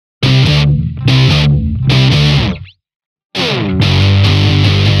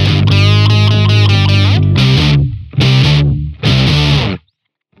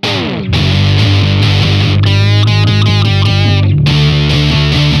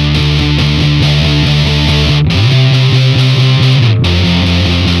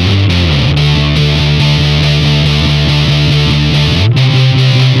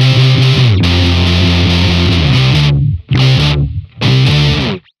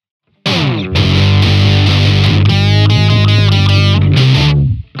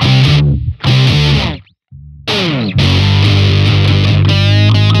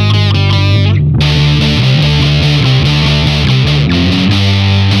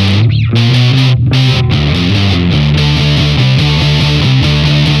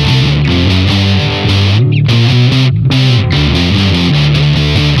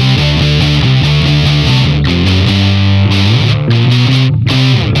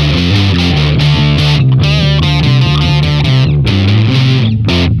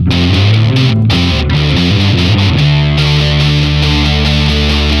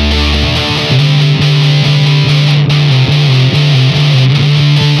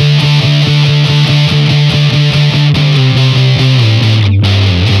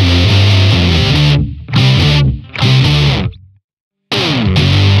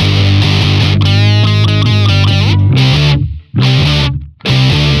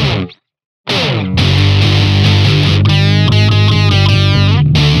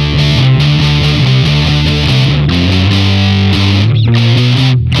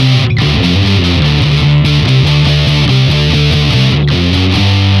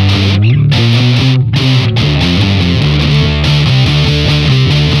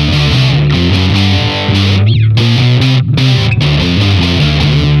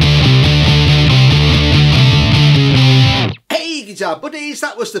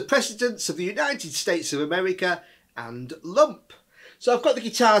was the Presidents of the United States of America and Lump. So I've got the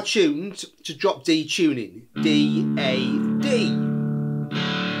guitar tuned to drop D tuning, D, A, D.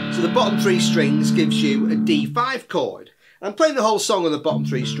 So the bottom 3 strings gives you a D5 chord. I'm playing the whole song on the bottom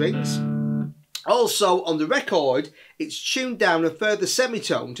 3 strings. Also on the record, it's tuned down a further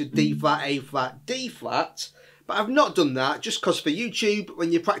semitone to D flat, A flat, D flat. But I've not done that just because for YouTube,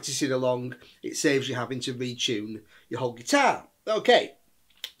 when you're practicing along, it saves you having to retune your whole guitar. Okay,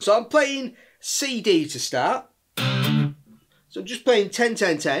 so I'm playing C, D to start. So I'm just playing 10,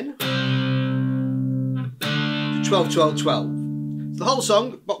 10, 10, 12, 12, 12. The whole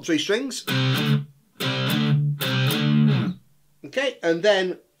song, bottom 3 strings. Okay, and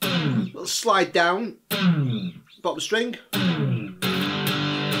then we'll slide down, bottom string.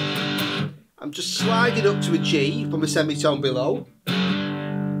 I'm just sliding up to a G from a semitone below.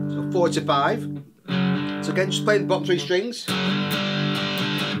 So 4 to 5. So again, just playing the bottom 3 strings.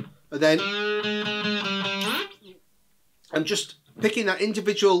 And then I'm just picking that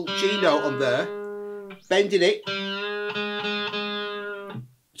individual G note on there, bending it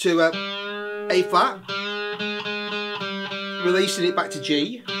to A flat, releasing it back to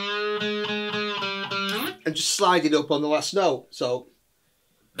G, and just sliding up on the last note. So,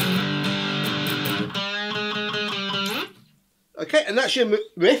 okay, and that's your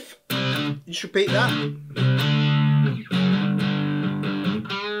riff. Just repeat that.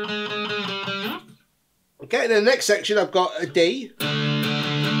 Okay, and then the next section I've got a D,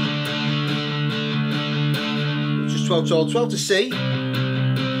 which is 12, 12, 12 to C,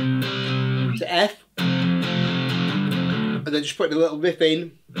 to F, and then just putting a little riff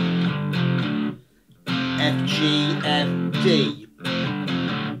in, F, G, F, D,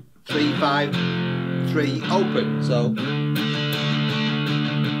 3, 5, 3, open, so.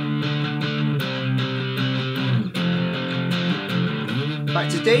 Back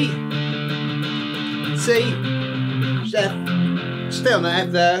to D. C, F, stay on that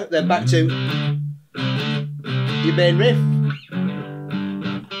F there, then back to your main riff.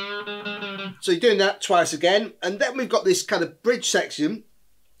 So you're doing that twice again, and then we've got this kind of bridge section,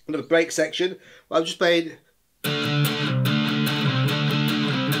 kind of a break section, where I'm just playing.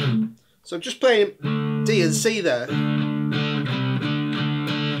 So I'm just playing D and C there.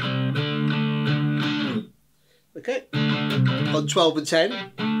 Okay, on 12 and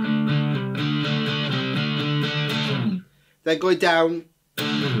 10. Then going down,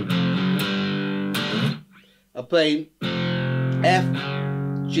 I'm playing F,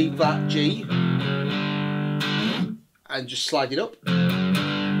 G flat, G, and just sliding up.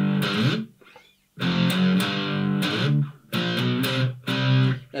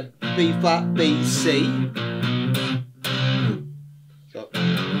 Then B flat, B, C. So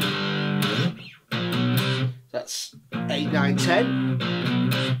that's 8, 9, 10.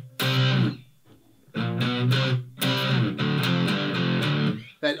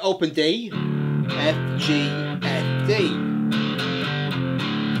 Then open D, F, G, F, D.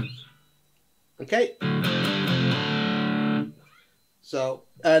 Okay. So,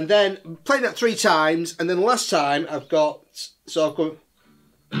 and then playing that 3 times, and then last time I've got, so I've got,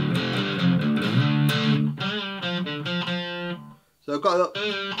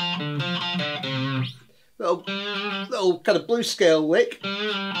 a little kind of blues scale lick. So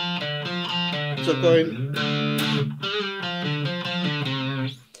I'm going.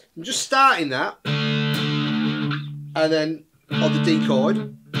 I'm just starting that, and then on the D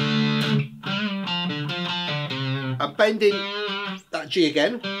chord, I'm bending that G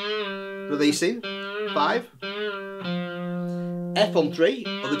again, releasing 5, F on 3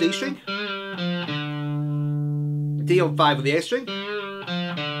 on the D string, D on 5 on the A string,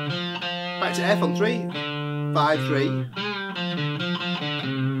 back to F on 3, 5, 3,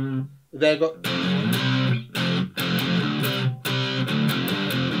 then I've got.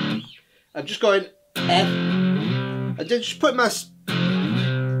 I'm just going F, and then just put my,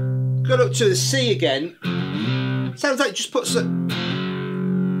 got up to the C again. Sounds like just puts the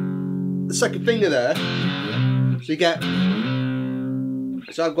second finger there. So you get,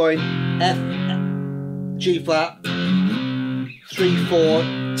 so I'm going F, G flat, 3, 4,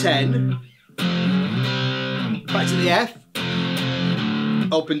 10. Back to the F,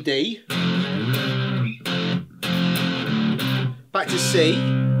 open D. Back to C.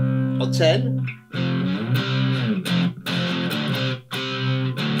 On 10,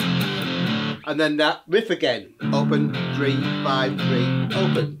 and then that riff again, open, 3, 5, 3,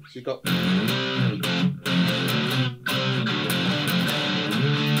 open. So you've got,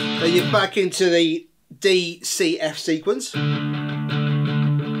 then you're back into the D, C, F sequence.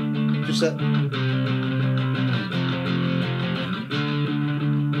 Just that.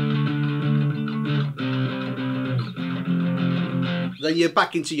 Then you're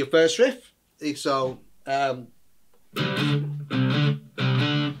back into your first riff. So, yeah,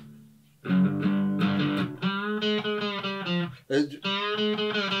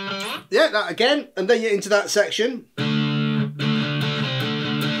 that again, and then you're into that section.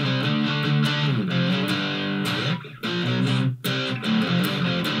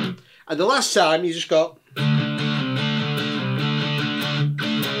 And the last time you just got,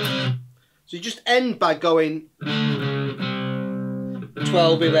 so you just end by going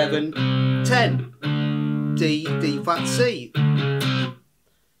 12, 11, 10, D, D flat, C.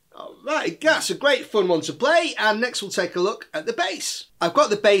 Alright, that's a great fun one to play, and next we'll take a look at the bass. I've got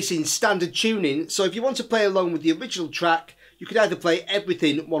the bass in standard tuning, so if you want to play along with the original track, you could either play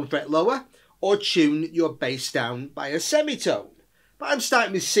everything 1 fret lower, or tune your bass down by a semitone. But I'm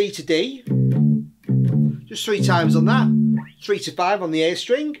starting with C to D, just 3 times on that, 3 to 5 on the A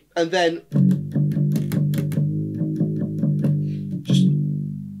string, and then just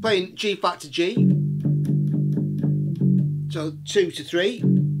playing G flat to G, so 2 to 3,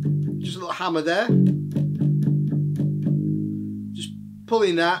 just a little hammer there, just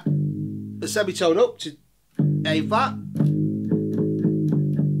pulling that, the semitone up to A flat,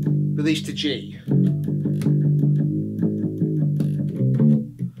 release to G.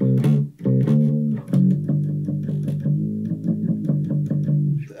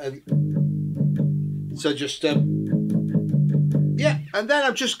 So just, yeah, and then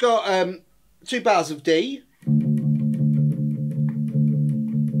I've just got 2 bars of D.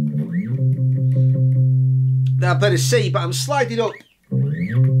 Now I played a C, but I'm sliding up,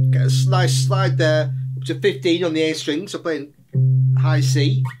 get a nice slide there, up to 15 on the A string, so playing high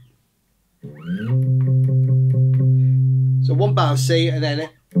C. So 1 bar of C, and then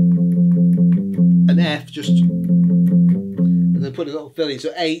an F, just, and then put a little fill in,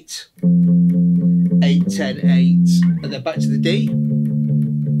 so 8, 8, 10, 8, and then back to the D,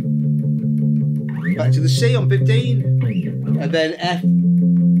 back to the C on 15, and then F,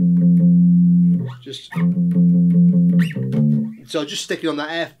 just, so just sticking on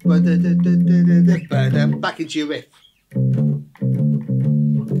that F, back into your riff.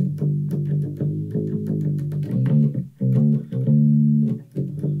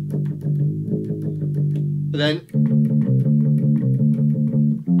 And then,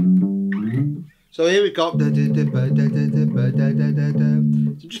 so here we go. So I'm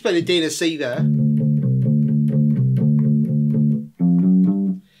just playing a D and a C there,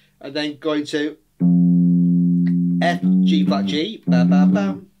 and then going to F, G flat G, bam bam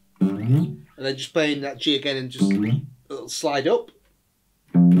bam, and then just playing that G again and just a little slide up.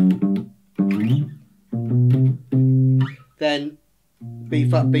 Then B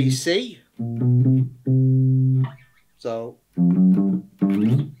flat B C. So.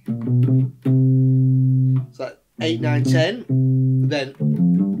 So 8, 9, 10, then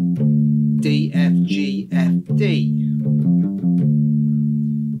D, F, G, F, D.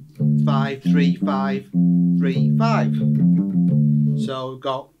 5, 3, 5, 3, 5. So we've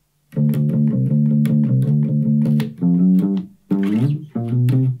got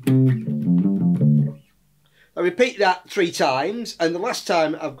I repeat that 3 times, and the last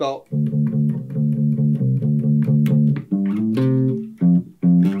time I've got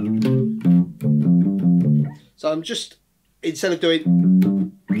so I'm just, instead of doing,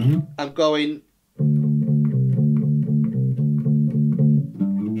 I'm going,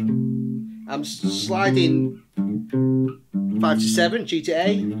 I'm sliding 5 to 7, G to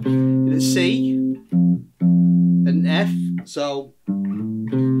A, and a C, and F, so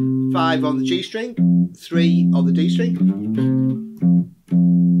 5 on the G string, 3 on the D string,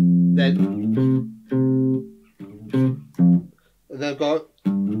 then I've got,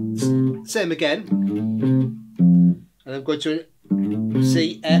 same again, and I'm going to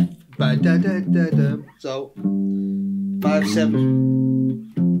C, F, ba da da da da. So 5, 7,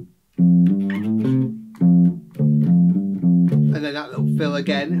 and then that little fill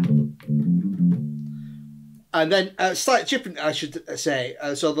again, and then slightly different, I should say.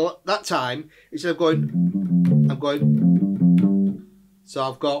 So that time instead of going, I'm going. So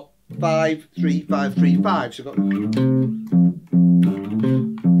I've got 5, 3, 5, 3, 5. So I've got.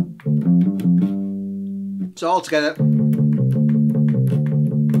 So all together.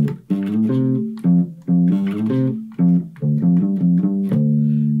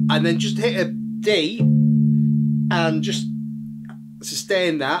 And then just hit a D and just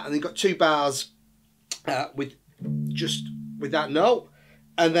sustain that, and then got 2 bars with that note,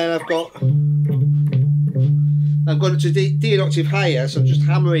 and then I'm going to D an octave higher, so I'm just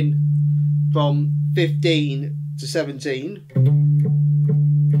hammering from 15 to 17.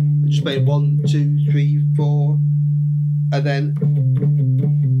 I'm just playing 1, 2, 3, 4, and then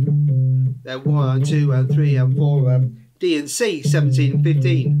 1 and 2 and 3 and 4 D and C, 17 and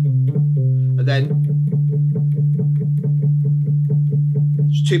 15, and then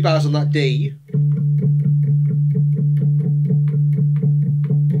just 2 bars on that D,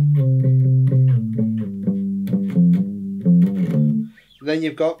 and then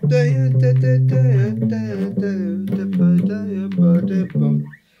you've got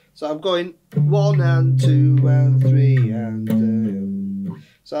so I'm going 1 and 2 and 3 and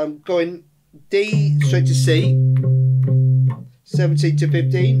so I'm going D straight to C, 17 to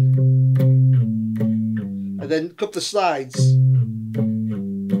 15, and then a couple of slides.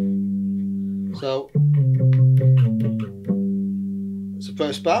 So that's the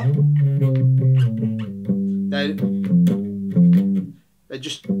first bar. Then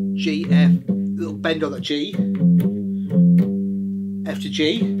just G, F, little bend on that G, F to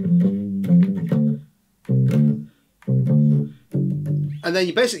G, and then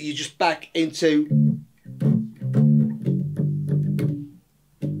you just back into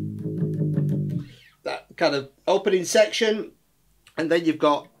that kind of opening section, and then you've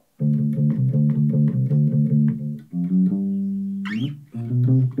got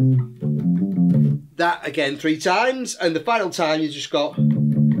that again 3 times, and the final time you just got.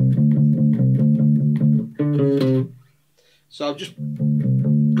 So I'm just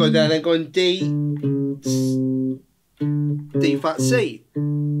going there, then going D, D flat C,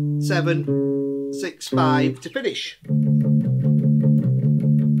 7, 6, 5 to finish.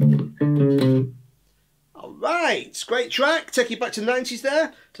 Alright, great track, take you back to the 90s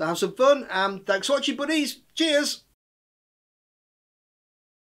there, so have some fun, and thanks for watching buddies, cheers!